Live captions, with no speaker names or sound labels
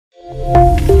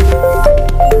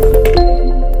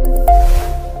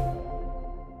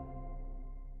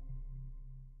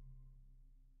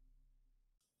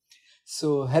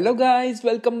So hello guys,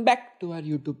 welcome back to our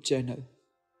YouTube channel.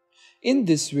 In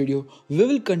this video, we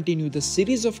will continue the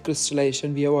series of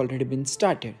crystallization we have already been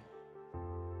started.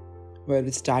 Where we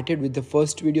started with the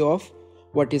first video of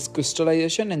what is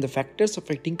crystallization and the factors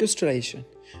affecting crystallization,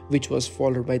 which was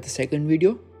followed by the second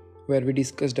video where we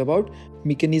discussed about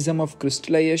mechanism of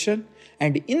crystallization,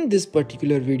 and in this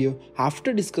particular video,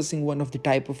 after discussing one of the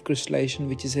type of crystallization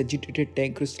which is agitated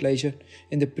tank crystallization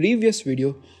in the previous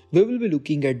video, we will be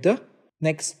looking at the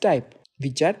next type,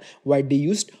 which are widely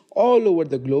used all over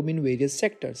the globe in various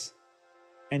sectors,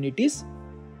 and it is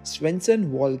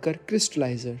Swenson Walker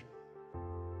Crystallizer.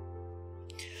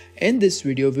 In this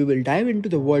video, we will dive into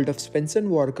the world of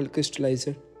Swenson Walker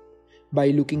Crystallizer by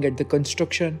looking at the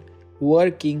construction,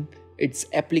 working, its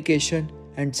application,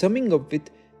 and summing up with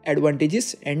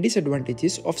advantages and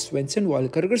disadvantages of Swenson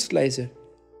Walker Crystallizer.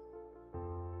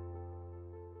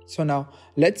 So now,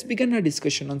 let's begin our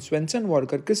discussion on Swenson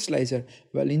Walker Crystallizer.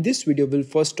 Well, in this video, we'll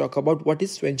first talk about what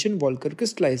is Swenson Walker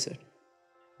Crystallizer.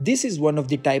 This is one of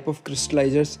the type of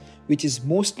crystallizers which is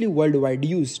mostly worldwide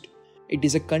used. It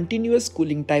is a continuous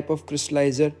cooling type of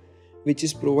crystallizer which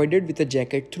is provided with a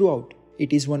jacket throughout.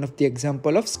 It is one of the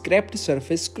example of scraped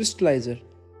surface crystallizer.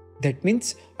 That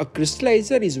means a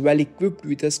crystallizer is well equipped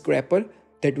with a scraper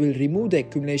that will remove the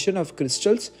accumulation of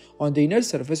crystals on the inner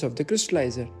surface of the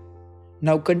crystallizer.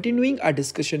 Now continuing our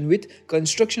discussion with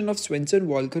construction of Swenson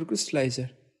Walker Crystallizer.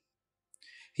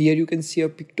 Here you can see a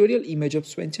pictorial image of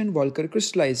Swenson Walker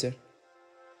Crystallizer.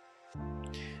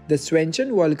 The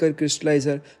Swenson Walker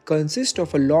Crystallizer consists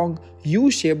of a long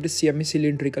U-shaped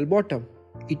semi-cylindrical bottom.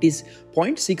 It is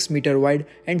 0.6 meter wide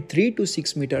and 3 to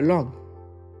 6 meter long.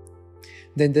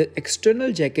 Then the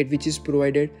external jacket which is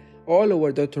provided all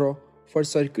over the trough for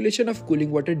circulation of cooling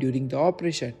water during the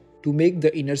operation to make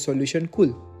the inner solution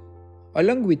cool.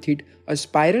 Along with it, a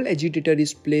spiral agitator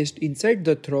is placed inside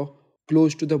the trough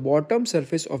close to the bottom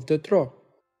surface of the trough.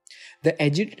 The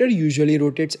agitator usually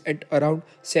rotates at around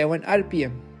 7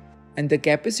 rpm, and the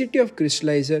capacity of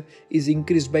crystallizer is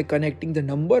increased by connecting the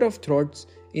number of troughs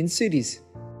in series.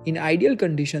 In ideal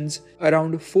conditions,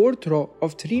 around 4 troughs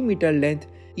of 3 meter length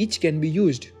each can be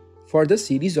used for the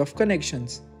series of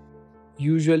connections.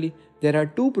 Usually, there are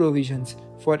two provisions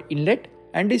for inlet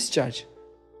and discharge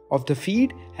of the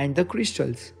feed and the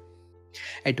crystals.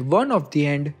 At one of the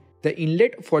end, the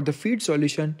inlet for the feed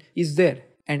solution is there,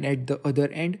 and at the other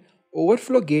end,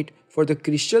 overflow gate for the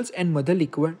crystals and mother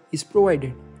liquid is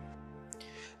provided.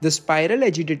 The spiral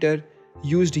agitator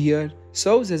used here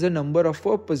serves as a number of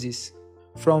purposes,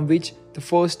 from which the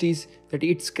first is that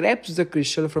it scraps the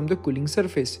crystal from the cooling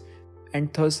surface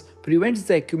and thus prevents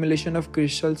the accumulation of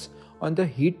crystals on the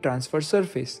heat transfer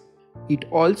surface. It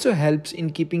also helps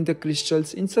in keeping the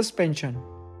crystals in suspension,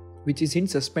 which is in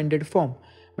suspended form,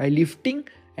 by lifting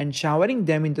and showering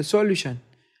them in the solution,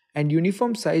 and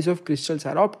uniform size of crystals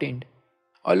are obtained.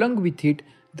 Along with it,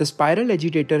 the spiral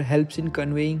agitator helps in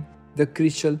conveying the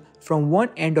crystal from one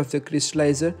end of the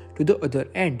crystallizer to the other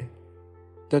end.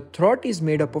 The throat is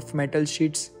made up of metal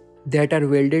sheets that are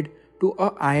welded to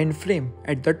an iron frame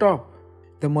at the top.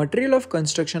 The material of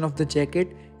construction of the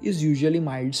jacket is usually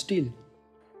mild steel.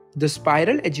 The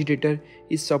spiral agitator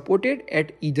is supported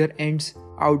at either ends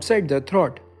outside the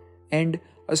throat, and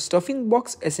a stuffing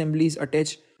box assembly is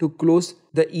attached to close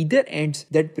the either ends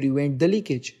that prevent the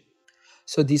leakage.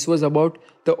 So this was about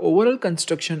the overall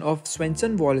construction of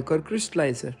Swenson Walker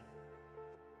Crystallizer.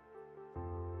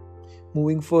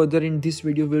 Moving further in this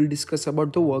video, we will discuss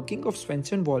about the working of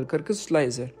Swenson Walker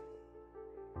Crystallizer.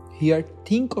 Here,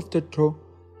 think of the trough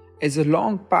as a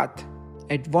long path.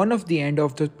 At one of the end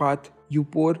of the path, you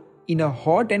pour in a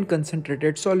hot and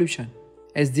concentrated solution.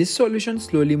 As this solution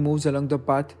slowly moves along the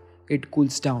path, it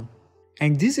cools down.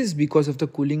 And this is because of the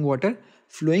cooling water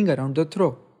flowing around the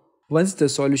trough. Once the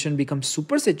solution becomes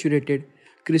supersaturated,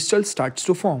 crystal starts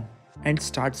to form and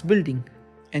starts building.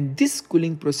 And this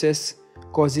cooling process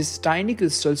causes tiny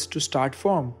crystals to start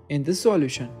form in the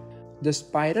solution. The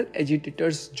spiral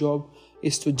agitator's job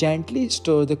is to gently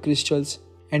stir the crystals,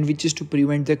 and which is to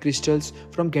prevent the crystals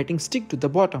from getting stick to the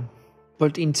bottom.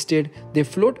 But instead, they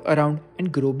float around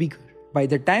and grow bigger. By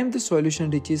the time the solution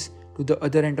reaches to the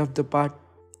other end of the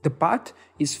path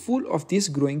is full of these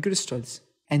growing crystals,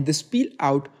 and they spill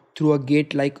out through a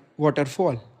gate like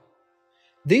waterfall.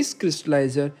 This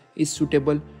crystallizer is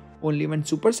suitable only when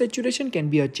supersaturation can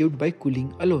be achieved by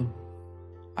cooling alone.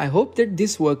 I hope that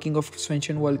this working of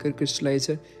Swenson Walker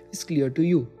Crystallizer is clear to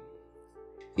you.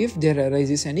 If there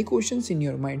arises any questions in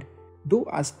your mind, do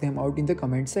ask them out in the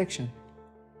comment section.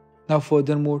 Now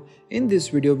furthermore, in this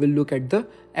video we'll look at the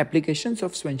applications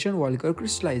of Swenson Walker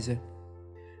Crystallizer.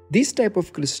 These type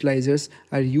of crystallizers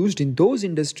are used in those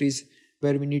industries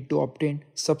where we need to obtain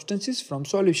substances from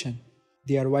solution.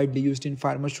 They are widely used in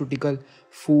pharmaceutical,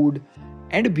 food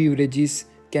and beverages,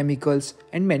 chemicals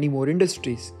and many more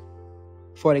industries.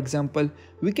 For example,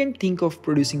 we can think of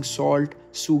producing salt,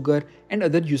 sugar and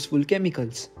other useful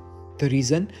chemicals. The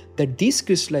reason that these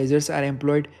crystallizers are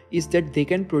employed is that they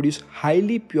can produce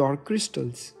highly pure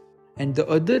crystals. And the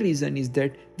other reason is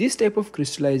that this type of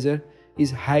crystallizer is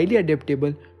highly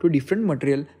adaptable to different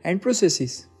material and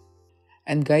processes.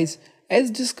 And guys,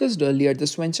 as discussed earlier, the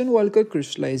Swenson Walker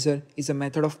Crystallizer is a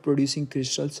method of producing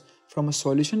crystals from a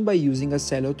solution by using a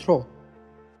shallow trough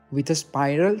with a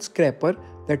spiral scraper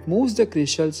that moves the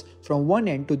crystals from one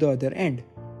end to the other end.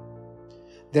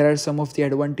 There are some of the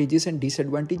advantages and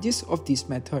disadvantages of this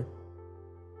method.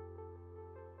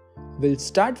 We'll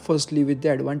start firstly with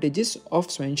the advantages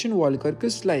of Swenson Walker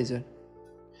Crystallizer.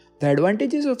 The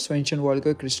advantages of Swenson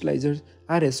Walker Crystallizers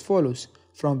are as follows,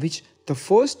 from which the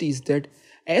first is that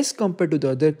as compared to the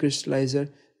other crystallizer,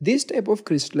 this type of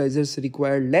crystallizers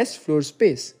require less floor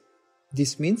space.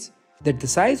 This means that the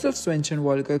size of Swenson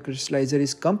Walker Crystallizer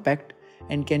is compact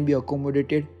and can be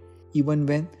accommodated even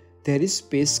when there is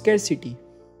space scarcity.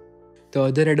 The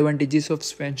other advantages of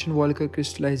Swenson Walker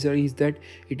Crystallizer is that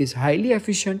it is highly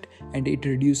efficient and it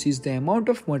reduces the amount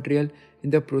of material in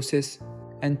the process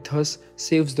and thus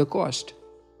saves the cost.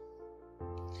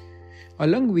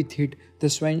 Along with it, the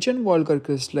Swenson Walker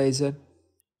Crystallizer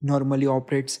normally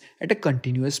operates at a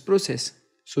continuous process,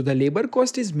 so the labor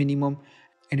cost is minimum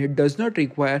and it does not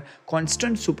require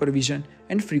constant supervision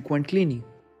and frequent cleaning.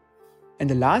 And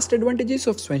the last advantages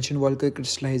of Swenson Walker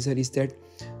Crystallizer is that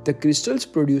the crystals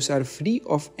produced are free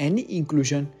of any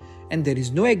inclusion and there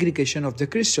is no aggregation of the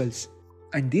crystals,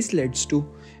 and this leads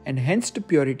to enhanced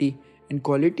purity and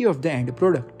quality of the end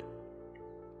product.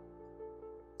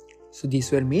 So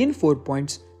these were main 4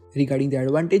 points regarding the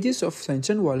advantages of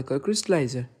Swenson Walker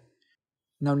Crystallizer.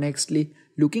 Now nextly,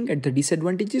 looking at the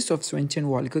disadvantages of Swenson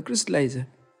Walker Crystallizer,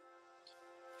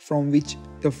 from which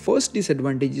the first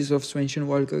disadvantages of Swenson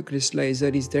Walker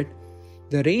Crystallizer is that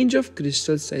the range of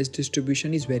crystal size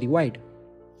distribution is very wide.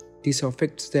 This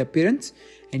affects the appearance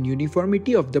and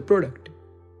uniformity of the product.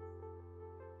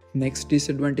 Next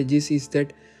disadvantages is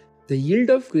that the yield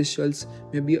of crystals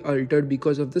may be altered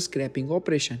because of the scraping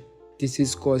operation. This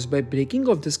is caused by breaking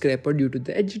of the scraper due to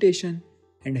the agitation,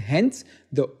 and hence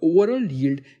the overall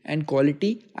yield and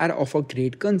quality are of a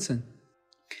great concern.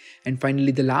 And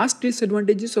finally, the last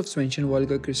disadvantages of Swenson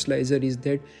Walker Crystallizer is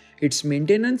that its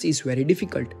maintenance is very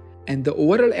difficult and the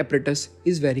overall apparatus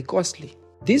is very costly.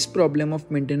 This problem of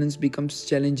maintenance becomes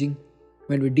challenging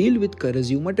when we deal with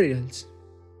corrosive materials.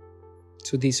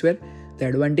 So these were the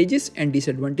advantages and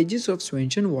disadvantages of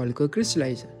Swenson Walker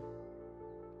Crystallizer.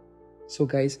 So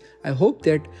guys, I hope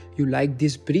that you liked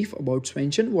this brief about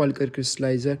Swenson Walker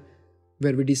Crystallizer,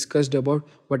 where we discussed about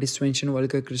what is Swenson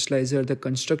Walker Crystallizer, the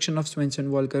construction of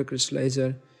Swenson Walker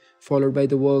Crystallizer, followed by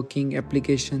the working,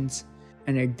 applications,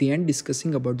 and at the end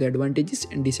discussing about the advantages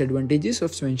and disadvantages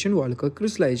of Swenson Walker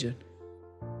Crystallizer.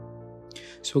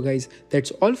 So guys,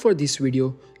 that's all for this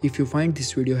video. If you find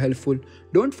this video helpful,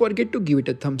 don't forget to give it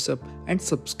a thumbs up and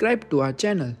subscribe to our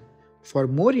channel. For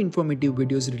more informative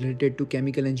videos related to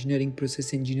chemical engineering,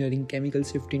 process engineering, chemical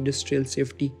safety, industrial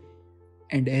safety,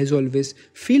 and as always,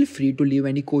 feel free to leave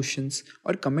any questions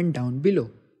or comment down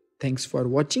below. Thanks for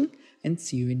watching and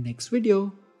see you in next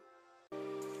video.